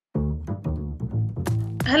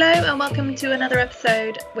Hello and welcome to another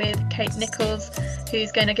episode with Kate Nichols,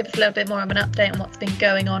 who's going to give us a little bit more of an update on what's been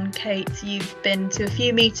going on. Kate, you've been to a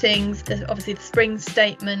few meetings, obviously the spring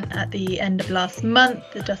statement at the end of last month,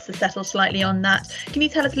 the dust has settled slightly on that. Can you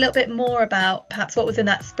tell us a little bit more about perhaps what was in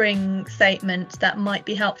that spring statement that might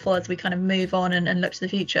be helpful as we kind of move on and look to the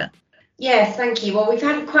future? Yes, thank you. Well, we've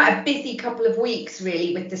had quite a busy couple of weeks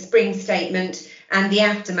really with the spring statement and the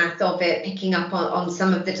aftermath of it, picking up on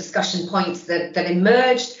some of the discussion points that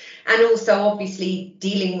emerged, and also obviously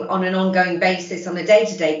dealing on an ongoing basis, on a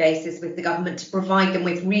day-to-day basis with the government to provide them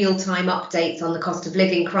with real-time updates on the cost of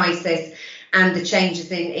living crisis and the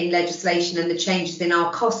changes in legislation and the changes in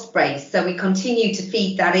our cost base. So we continue to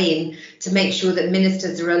feed that in to make sure that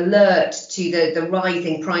ministers are alert to the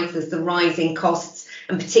rising prices, the rising costs,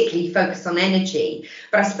 and particularly focus on energy.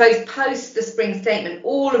 But I suppose post the spring statement,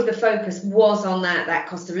 all of the focus was on that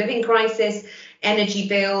cost of living crisis, energy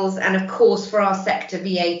bills, and of course for our sector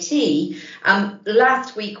VAT.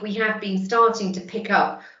 Last week we have been starting to pick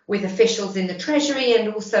up with officials in the Treasury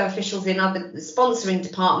and also officials in other sponsoring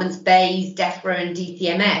departments, BEIS, DEFRA and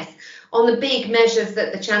DCMS, on the big measures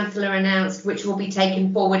that the Chancellor announced, which will be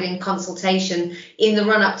taken forward in consultation in the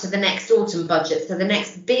run-up to the next autumn budget. So the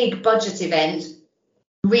next big budget event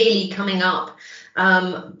really coming up,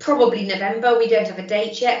 probably November. We don't have a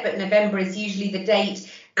date yet, but November is usually the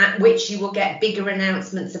date at which you will get bigger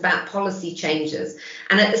announcements about policy changes.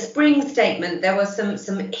 And at the spring statement, there were some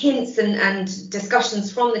hints and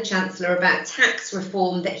discussions from the Chancellor about tax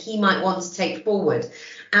reform that he might want to take forward.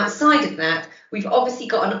 Outside of that, we've obviously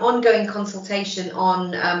got an ongoing consultation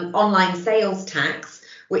on online sales tax,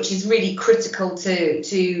 which is really critical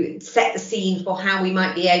to set the scene for how we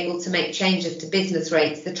might be able to make changes to business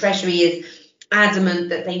rates. The Treasury is adamant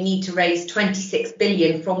that they need to raise 26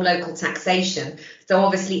 billion from local taxation. So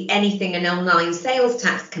obviously anything an online sales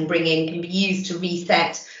tax can bring in can be used to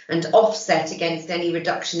reset and offset against any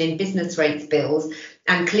reduction in business rates bills.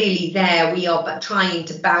 And clearly there we are trying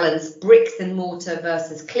to balance bricks and mortar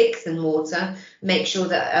versus clicks and mortar, make sure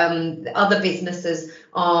that other businesses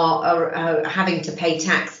are having to pay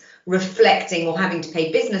tax reflecting, or having to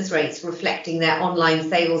pay business rates reflecting their online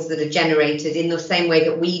sales that are generated in the same way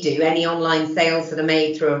that we do. Any online sales that are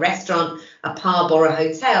made through a restaurant, a pub or a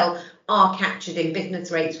hotel are captured in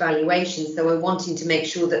business rates valuations. So we're wanting to make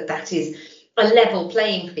sure that that is a level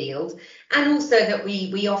playing field, and also that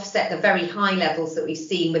we offset the very high levels that we've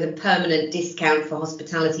seen with a permanent discount for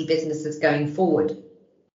hospitality businesses going forward.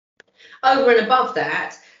 Over and above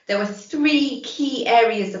that, there were three key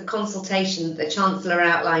areas of consultation that the Chancellor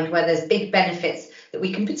outlined where there's big benefits that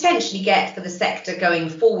we can potentially get for the sector going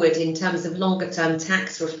forward in terms of longer term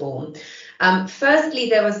tax reform. Firstly,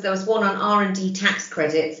 there was one on R&D tax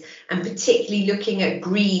credits, and particularly looking at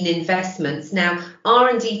green investments. Now,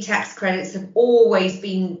 R&D tax credits have always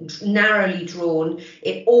been narrowly drawn.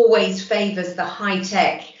 It always favours the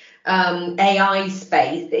high-tech AI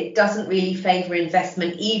space. It doesn't really favour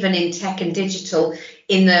investment even in tech and digital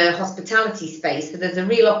in the hospitality space. So there's a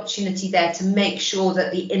real opportunity there to make sure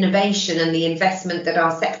that the innovation and the investment that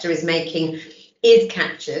our sector is making is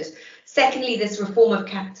captured. Secondly, this reform of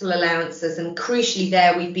capital allowances, and crucially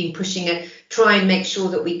there we've been pushing it, try and make sure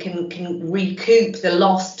that we can recoup the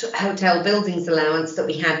lost hotel buildings allowance that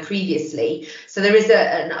we had previously. So there is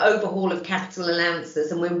an overhaul of capital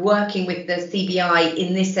allowances, and we're working with the CBI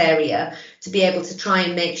in this area to be able to try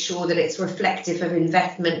and make sure that it's reflective of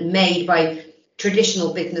investment made by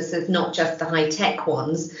traditional businesses, not just the high-tech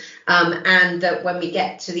ones, and that when we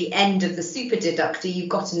get to the end of the super deductor, you've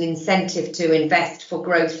got an incentive to invest for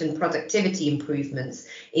growth and productivity improvements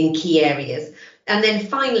in key areas. And then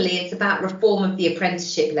finally, it's about reform of the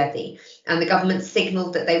apprenticeship levy, and the government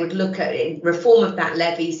signalled that they would look at reform of that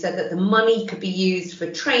levy so that the money could be used for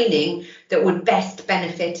training that would best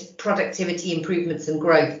benefit productivity improvements and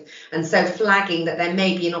growth, and so flagging that there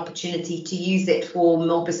may be an opportunity to use it for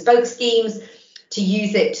more bespoke schemes, to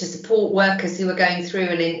use it to support workers who are going through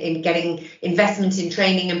and in getting investment in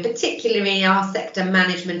training, and particularly in our sector,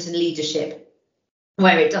 management and leadership,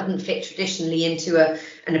 where it doesn't fit traditionally into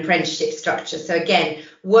an apprenticeship structure. So again,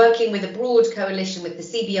 working with a broad coalition with the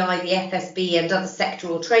CBI, the FSB and other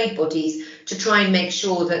sectoral trade bodies to try and make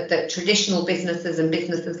sure that traditional businesses and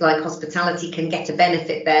businesses like hospitality can get a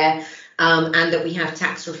benefit there. And that we have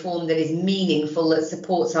tax reform that is meaningful, that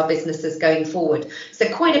supports our businesses going forward. So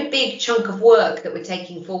quite a big chunk of work that we're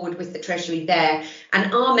taking forward with the Treasury there.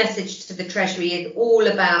 And our message to the Treasury is all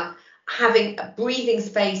about having a breathing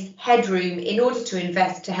space, headroom in order to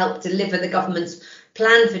invest to help deliver the government's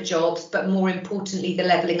plan for jobs, but more importantly, the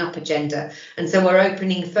levelling up agenda. And so we're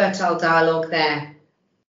opening fertile dialogue there.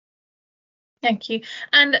 Thank you.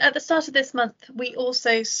 And at the start of this month, we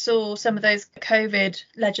also saw some of those COVID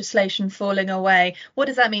legislation falling away. What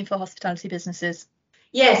does that mean for hospitality businesses?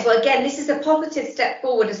 Yes, well, again, this is a positive step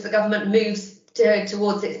forward as the government moves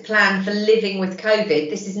towards its plan for living with COVID.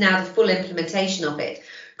 This is now the full implementation of it.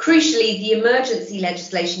 Crucially, the emergency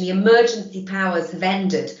legislation, the emergency powers have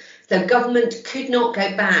ended. So government could not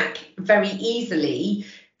go back very easily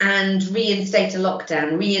and reinstate a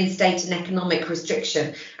lockdown, reinstate an economic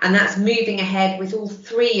restriction. And that's moving ahead with all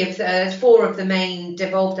four of the main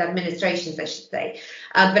devolved administrations, I should say.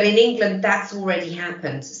 But in England, that's already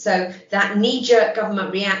happened. So that knee-jerk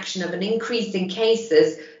government reaction of an increase in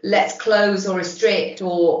cases, let's close or restrict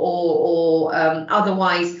or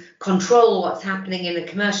otherwise control what's happening in a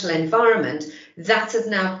commercial environment, that has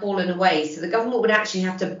now fallen away. So the government would actually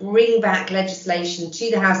have to bring back legislation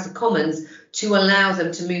to the House of Commons to allow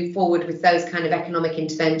them to move forward with those kind of economic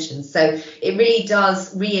interventions. So it really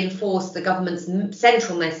does reinforce the government's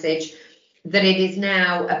central message that it is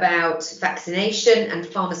now about vaccination and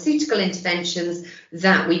pharmaceutical interventions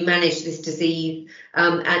that we manage this disease,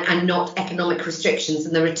 and not economic restrictions,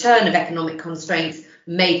 and the return of economic constraints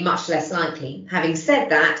made much less likely. Having said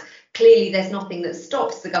that, clearly there's nothing that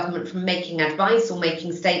stops the government from making advice or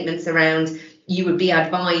making statements around you would be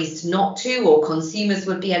advised not to, or consumers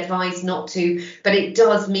would be advised not to, but it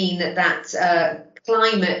does mean that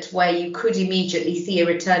climate where you could immediately see a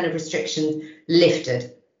return of restrictions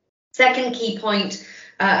lifted. Second key point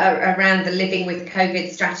around the living with COVID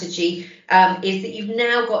strategy is that you've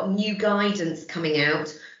now got new guidance coming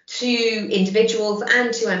out to individuals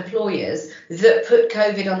and to employers that put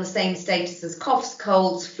COVID on the same status as coughs,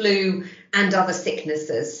 colds, flu and other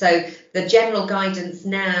sicknesses. So the general guidance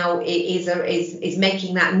now is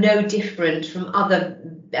making that no different from other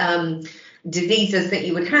diseases that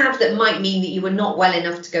you would have that might mean that you were not well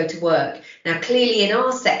enough to go to work. Now, clearly in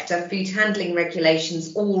our sector, food handling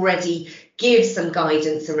regulations already give some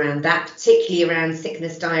guidance around that, particularly around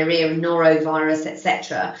sickness, diarrhea, norovirus,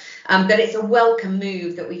 etc. But it's a welcome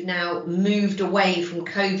move that we've now moved away from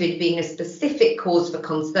COVID being a specific cause for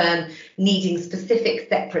concern, needing specific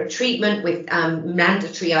separate treatment with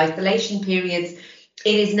mandatory isolation periods.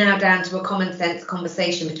 It is now down to a common sense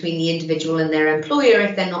conversation between the individual and their employer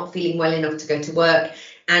if they're not feeling well enough to go to work,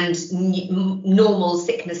 and normal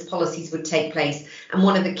sickness policies would take place. And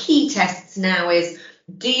one of the key tests now is,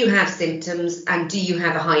 do you have symptoms and do you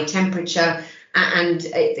have a high temperature? And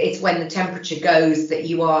it's when the temperature goes that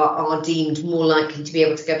you are deemed more likely to be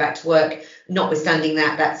able to go back to work, notwithstanding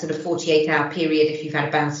that sort of 48-hour period if you've had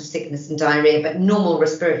a bout of sickness and diarrhea. But normal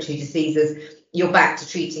respiratory diseases, you're back to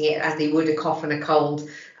treating it as they would a cough and a cold.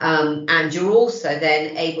 And you're also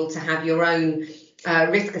then able to have your own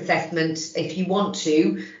risk assessment if you want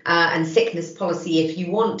to, and sickness policy if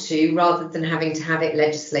you want to, rather than having to have it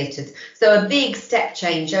legislated. So a big step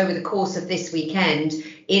change over the course of this weekend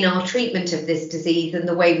in our treatment of this disease and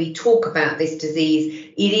the way we talk about this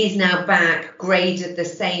disease. It is now back graded the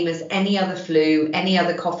same as any other flu, any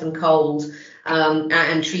other cough and cold,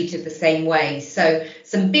 and treated the same way. So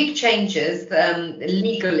some big changes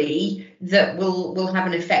legally that will have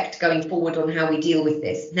an effect going forward on how we deal with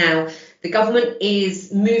this. Now, the government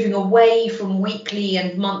is moving away from weekly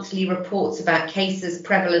and monthly reports about cases,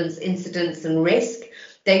 prevalence, incidence and risk.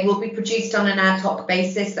 They will be produced on an ad hoc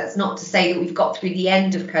basis. That's not to say that we've got through the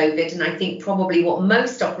end of COVID. And I think probably what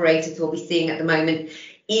most operators will be seeing at the moment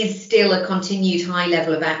is still a continued high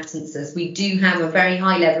level of absences. We do have a very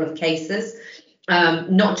high level of cases,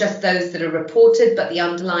 not just those that are reported, but the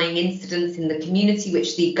underlying incidents in the community,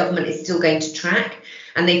 which the government is still going to track.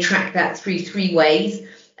 And they track that through three ways.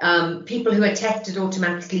 People who are tested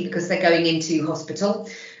automatically because they're going into hospital,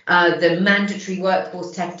 the mandatory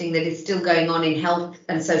workforce testing that is still going on in health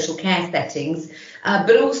and social care settings,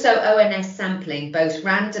 but also ONS sampling, both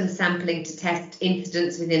random sampling to test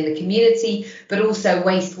incidents within the community, but also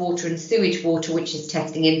wastewater and sewage water, which is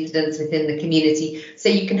testing incidents within the community. So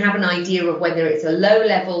you can have an idea of whether it's a low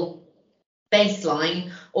level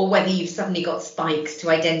baseline or whether you've suddenly got spikes to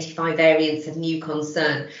identify variants of new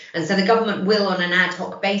concern. And so the government will, on an ad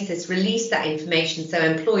hoc basis, release that information so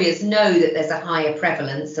employers know that there's a higher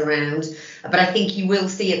prevalence around. But I think you will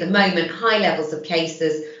see at the moment high levels of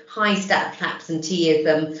cases, high staff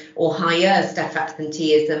absenteeism or higher staff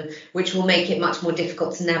absenteeism, which will make it much more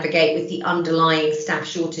difficult to navigate with the underlying staff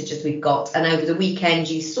shortages we've got. And over the weekend,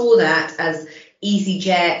 you saw that as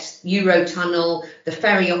EasyJet, Eurotunnel, the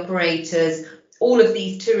ferry operators, all of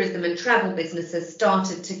these tourism and travel businesses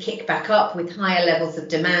started to kick back up with higher levels of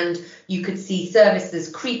demand, you could see services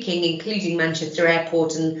creaking, including Manchester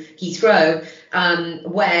Airport and Heathrow,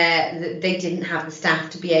 where they didn't have the staff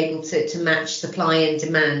to be able to match supply and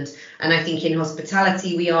demand. And I think in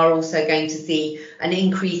hospitality, we are also going to see an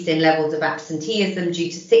increase in levels of absenteeism due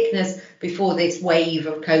to sickness before this wave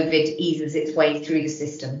of COVID eases its way through the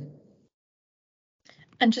system.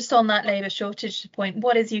 And just on that labour shortage point,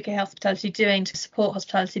 what is UK Hospitality doing to support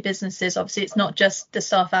hospitality businesses? Obviously, it's not just the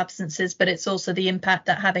staff absences, but it's also the impact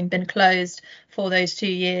that having been closed for those 2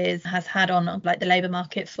 years has had on like the labour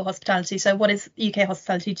market for hospitality. So what is UK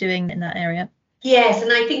Hospitality doing in that area? Yes,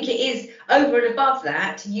 and I think it is over and above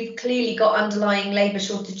that, you've clearly got underlying labour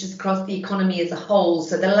shortages across the economy as a whole.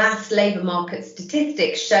 So the last labour market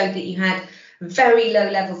statistics showed that you had very low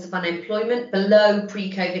levels of unemployment, below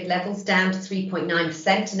pre-COVID levels, down to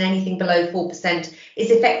 3.9%, and anything below 4%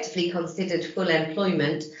 is effectively considered full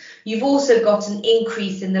employment. You've also got an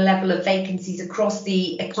increase in the level of vacancies across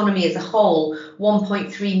the economy as a whole,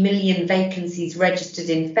 1.3 million vacancies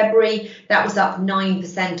registered in February. That was up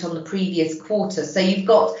 9% on the previous quarter. So you've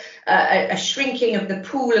got a shrinking of the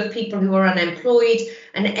pool of people who are unemployed,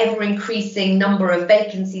 an ever increasing number of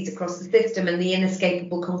vacancies across the system, and the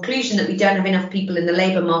inescapable conclusion that we don't have enough people in the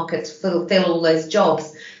labour market to fulfil all those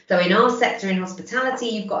jobs. So in our sector, in hospitality,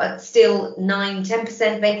 you've got a still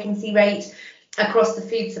 9-10% vacancy rate. Across the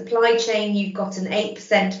food supply chain, you've got an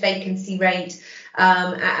 8% vacancy rate,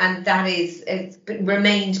 and that it's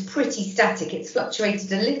remained pretty static. It's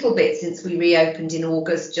fluctuated a little bit since we reopened in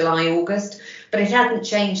July, August, but it hasn't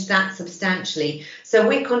changed that substantially. So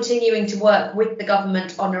we're continuing to work with the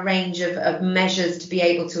government on a range of measures to be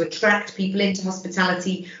able to attract people into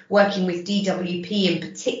hospitality, working with DWP in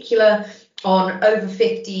particular on over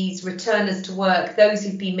 50s, returners to work, those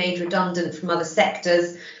who've been made redundant from other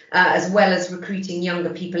sectors, as well as recruiting younger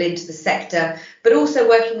people into the sector, but also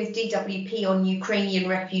working with DWP on Ukrainian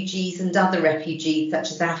refugees and other refugees,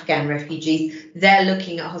 such as Afghan refugees. They're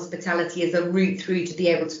looking at hospitality as a route through to be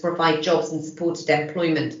able to provide jobs and supported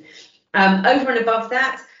employment. Over and above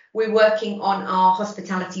that, we're working on our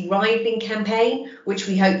Hospitality Rising campaign, which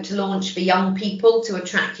we hope to launch for young people, to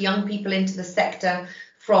attract young people into the sector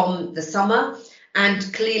from the summer,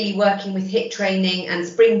 and clearly working with HIT training and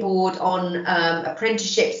Springboard on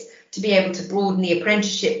apprenticeships to be able to broaden the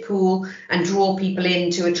apprenticeship pool and draw people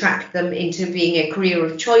in to attract them into being a career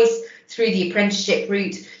of choice through the apprenticeship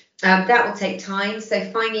route. That will take time.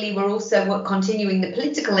 So finally, we're also continuing the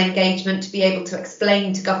political engagement to be able to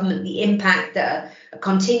explain to government the impact that a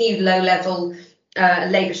continued low level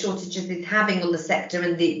labour shortages is having on the sector,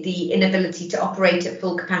 and the inability to operate at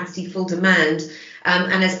full capacity, full demand.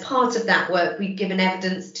 And as part of that work, we've given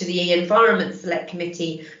evidence to the Environment Select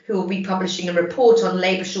Committee, who will be publishing a report on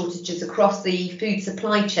labour shortages across the food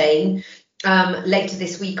supply chain later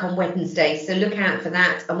this week on Wednesday. So look out for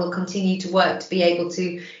that, and we'll continue to work to be able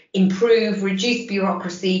to improve, reduce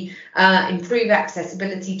bureaucracy, improve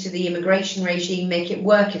accessibility to the immigration regime, make it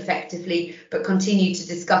work effectively, but continue to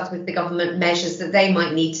discuss with the government measures that they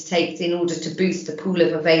might need to take in order to boost the pool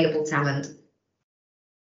of available talent.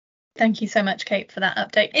 Thank you so much, Kate, for that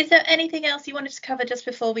update. Is there anything else you wanted to cover just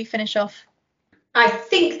before we finish off? I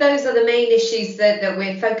think those are the main issues that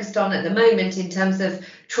we're focused on at the moment in terms of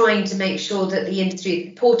trying to make sure that the industry is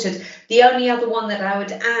supported. The only other one that I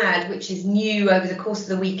would add, which is new over the course of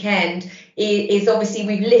the weekend, is obviously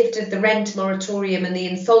we've lifted the rent moratorium and the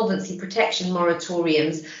insolvency protection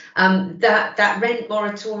moratoriums. That rent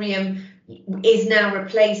moratorium is now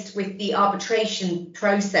replaced with the arbitration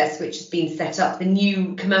process, which has been set up, the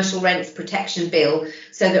new commercial rents protection bill,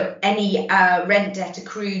 so that any rent debt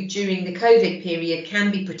accrued during the COVID period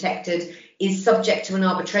can be protected, is subject to an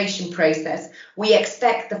arbitration process. We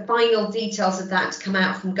expect the final details of that to come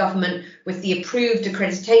out from government with the approved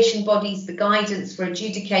accreditation bodies, the guidance for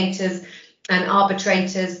adjudicators and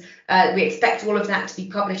arbitrators. We expect all of that to be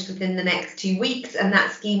published within the next 2 weeks, and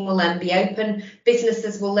that scheme will then be open.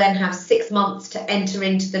 Businesses will then have 6 months to enter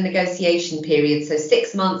into the negotiation period. So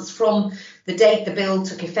 6 months from the date the bill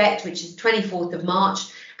took effect, which is 24th of March,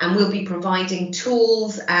 and we'll be providing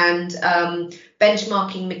tools and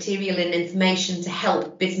benchmarking material and information to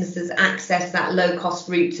help businesses access that low-cost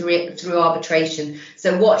route through arbitration.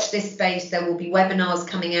 So watch this space. There will be webinars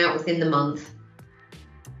coming out within the month.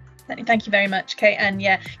 Thank you very much, Kate. And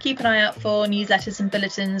yeah, keep an eye out for newsletters and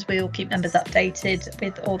bulletins. We'll keep members updated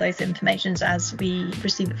with all those informations as we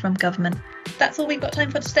receive it from government. That's all we've got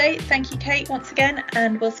time for today. Thank you, Kate, once again,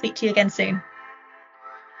 and we'll speak to you again soon.